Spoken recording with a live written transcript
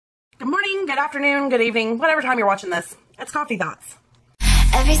good afternoon, good evening, whatever time you're watching this. It's Coffee Thoughts.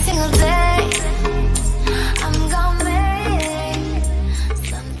 Every single day, I'm gonna make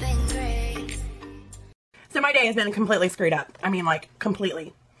something great. So my day has been completely screwed up. I mean, like,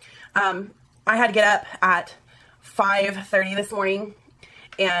 completely. I had to get up at 5:30 this morning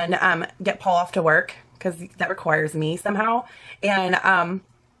and get Paul off to work because that requires me somehow. And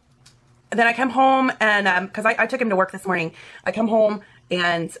then I come home and because I took him to work this morning. I come home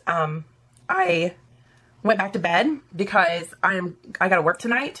and I went back to bed because I got to work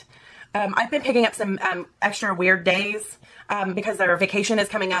tonight. I've been picking up some extra weird days because their vacation is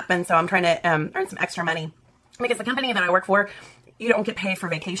coming up, and so I'm trying to earn some extra money because the company that I work for, you don't get paid for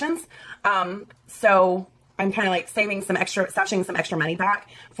vacations. So I'm kind of like stashing some extra money back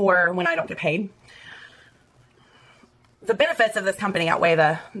for when I don't get paid. The benefits of this company outweigh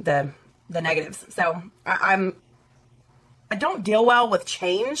the negatives. So I don't deal well with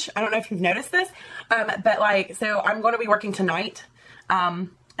change. I don't know if you've noticed this, but like, so I'm going to be working tonight. And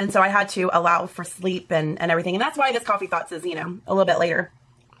so I had to allow for sleep and everything. And that's why this Coffee Thoughts is, you know, a little bit later.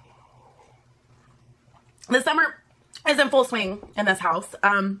 The summer is in full swing in this house.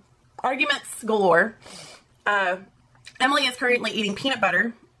 Arguments galore. Emily is currently eating peanut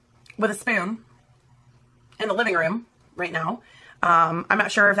butter with a spoon in the living room right now. I'm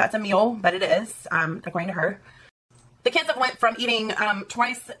not sure if that's a meal, but it is, according to her. The kids have went from eating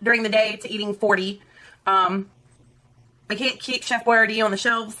twice during the day to eating 40. I can't keep Chef Boyardee on the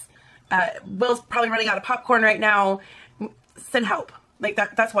shelves. Will's probably running out of popcorn right now. Send help. Like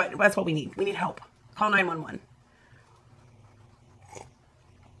that's what we need. We need help. Call 911.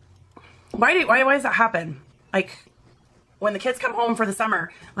 Why does that happen? Like when the kids come home for the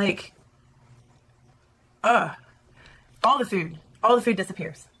summer, like all the food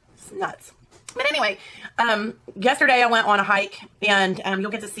disappears. It's nuts. But anyway, yesterday I went on a hike, and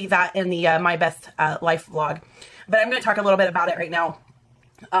you'll get to see that in the My Best Life vlog. But I'm going to talk a little bit about it right now.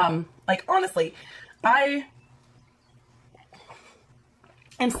 Like, honestly, I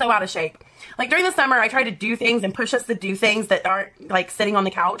am so out of shape. Like, during the summer, I try to do things and push us to do things that aren't, like, sitting on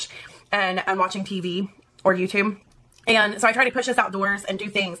the couch and watching TV or YouTube. And so I try to push us outdoors and do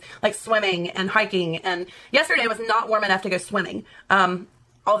things like swimming and hiking. And yesterday was not warm enough to go swimming.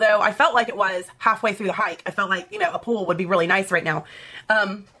 Although I felt like it was halfway through the hike. I felt like, you know, a pool would be really nice right now.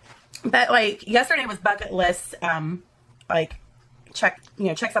 But like yesterday was bucket list, like check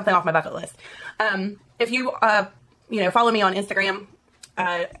something off my bucket list. If you, follow me on Instagram,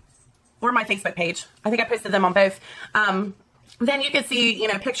 or my Facebook page, I think I posted them on both. Then you can see,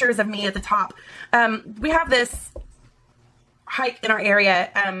 pictures of me at the top. We have this hike in our area.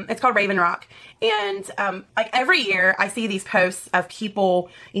 It's called Raven Rock. And like every year I see these posts of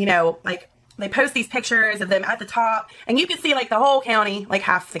people, like they post these pictures of them at the top, and you can see like the whole county, like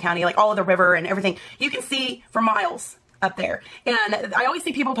half the county, like all of the river and everything. You can see for miles up there. And I always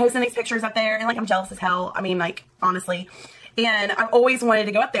see people posting these pictures up there, and like I'm jealous as hell. I mean, like honestly. And I've always wanted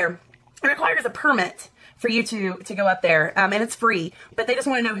to go up there. It requires a permit for you to go up there, and it's free, but they just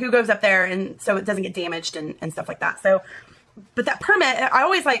want to know who goes up there, and so it doesn't get damaged and stuff like that. So, but that permit, I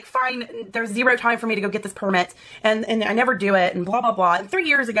always like find there's zero time for me to go get this permit, and I never do it, and blah, blah, blah. And 3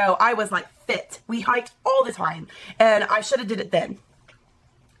 years ago, I was like fit. We hiked all the time, and I should have did it then.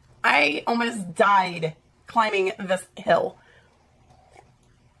 I almost died climbing this hill.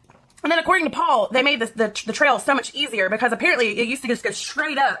 And then according to Paul, they made the trail so much easier because apparently it used to just go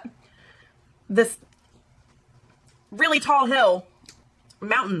straight up this really tall hill,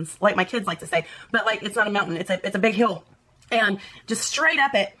 mountains, like my kids like to say, but like it's not a mountain, it's a big hill, and just straight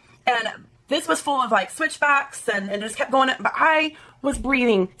up it. And this was full of like switchbacks and just kept going up, but I was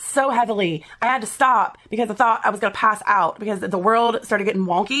breathing so heavily I had to stop because I thought I was gonna pass out because the world started getting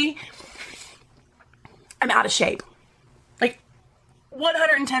wonky. I'm out of shape, like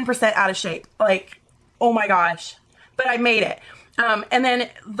 110% out of shape, like oh my gosh, but I made it. And then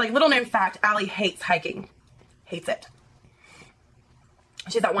like little known fact, Allie hates hiking. Hates it.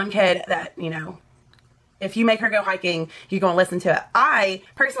 She's that one kid that, if you make her go hiking, you're going to listen to it. I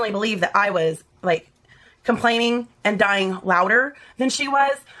personally believe that I was like complaining and dying louder than she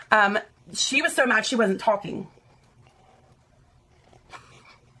was. She was so mad she wasn't talking.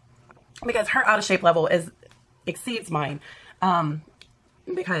 Because her out of shape level exceeds mine.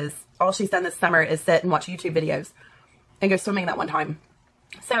 Because all she's done this summer is sit and watch YouTube videos and go swimming that one time.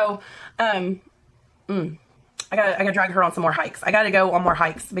 So, I gotta drag her on some more hikes. I gotta go on more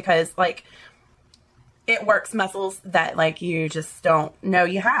hikes because like it works muscles that like you just don't know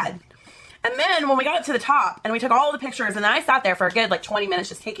you had. And then when we got up to the top and we took all the pictures, and then I sat there for a good like 20 minutes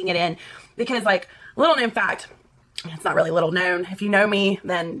just taking it in because like little known fact, it's not really little known. If you know me,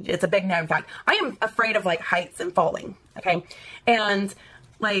 then it's a big known fact. I am afraid of like heights and falling. Okay. And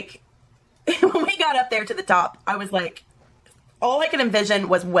like when we got up there to the top, I was like, all I could envision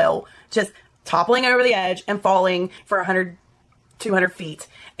was Will just toppling over the edge and falling for 100, 200 feet.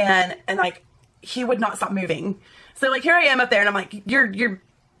 And like, he would not stop moving. So like, here I am up there and I'm like, you're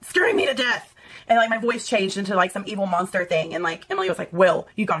scaring me to death. And like, my voice changed into like some evil monster thing. And like, Emily was like, Will,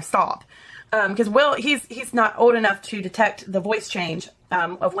 you gotta stop. Cause Will, he's not old enough to detect the voice change,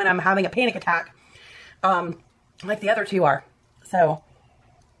 of when I'm having a panic attack. Like the other two are. So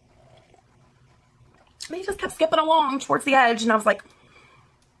he just kept skipping along towards the edge, and I was like,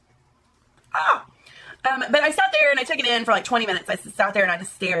 ah. But I sat there and I took it in for like 20 minutes. I sat there and I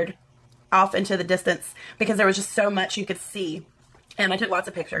just stared off into the distance because there was just so much you could see. And I took lots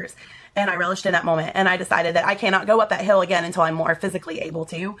of pictures and I relished in that moment. And I decided that I cannot go up that hill again until I'm more physically able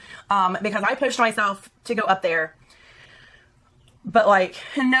to, because I pushed myself to go up there. But like,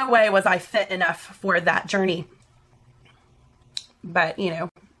 in no way was I fit enough for that journey. But, you know,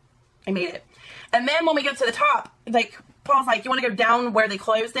 I made it. And then when we get to the top, like, Paul's like, you want to go down where they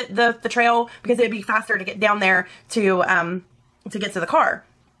closed it, the trail, because it'd be faster to get down there to get to the car.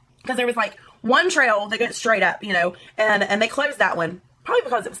 Because there was like one trail that went straight up, you know, and they closed that one, probably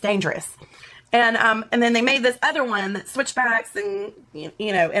because it was dangerous. And then they made this other one that switchbacks and,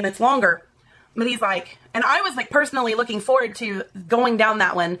 you know, and it's longer. But he's like, and I was like personally looking forward to going down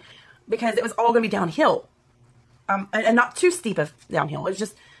that one because it was all going to be downhill. And not too steep of downhill. It was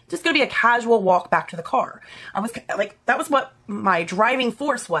just going to be a casual walk back to the car. I was like, that was what my driving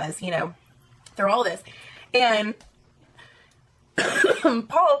force was, you know, through all this. And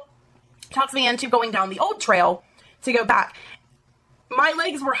Paul talks me into going down the old trail to go back. My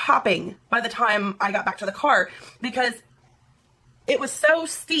legs were hopping by the time I got back to the car because it was so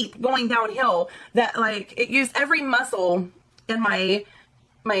steep going downhill that like it used every muscle in my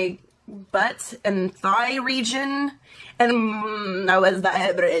butt and thigh region, and I was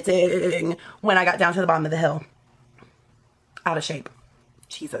vibrating when I got down to the bottom of the hill. Out of shape.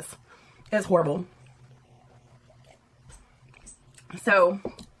 Jesus. It was horrible. So,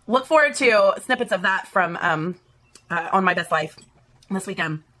 look forward to snippets of that from on My Best Life this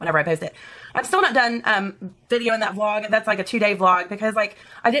weekend, whenever I post it. I'm still not done videoing that vlog. That's like a 2-day vlog because like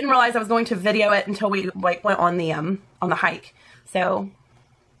I didn't realize I was going to video it until we like went on the hike. So,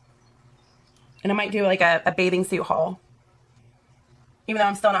 and I might do like a bathing suit haul. Even though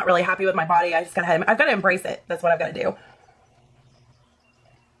I'm still not really happy with my body, I've got to embrace it. That's what I've got to do.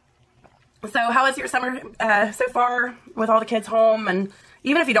 So how is your summer so far with all the kids home? And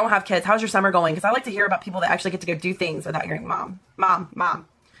even if you don't have kids, how's your summer going? Because I like to hear about people that actually get to go do things without hearing mom, mom, mom,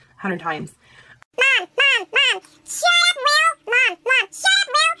 100 times. Mom, mom, mom, shut up, Will. Mom, mom, shut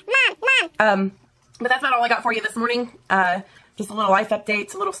up, Will. Mom, mom. But that's about all I got for you this morning. Just a little life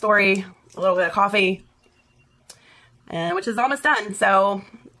update, a little story, a little bit of coffee, and which is almost done. So,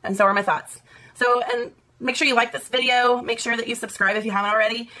 and so are my thoughts. So, and make sure you like this video. Make sure that you subscribe if you haven't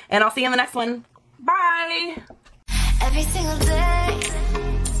already. And I'll see you in the next one. Bye. Every single day.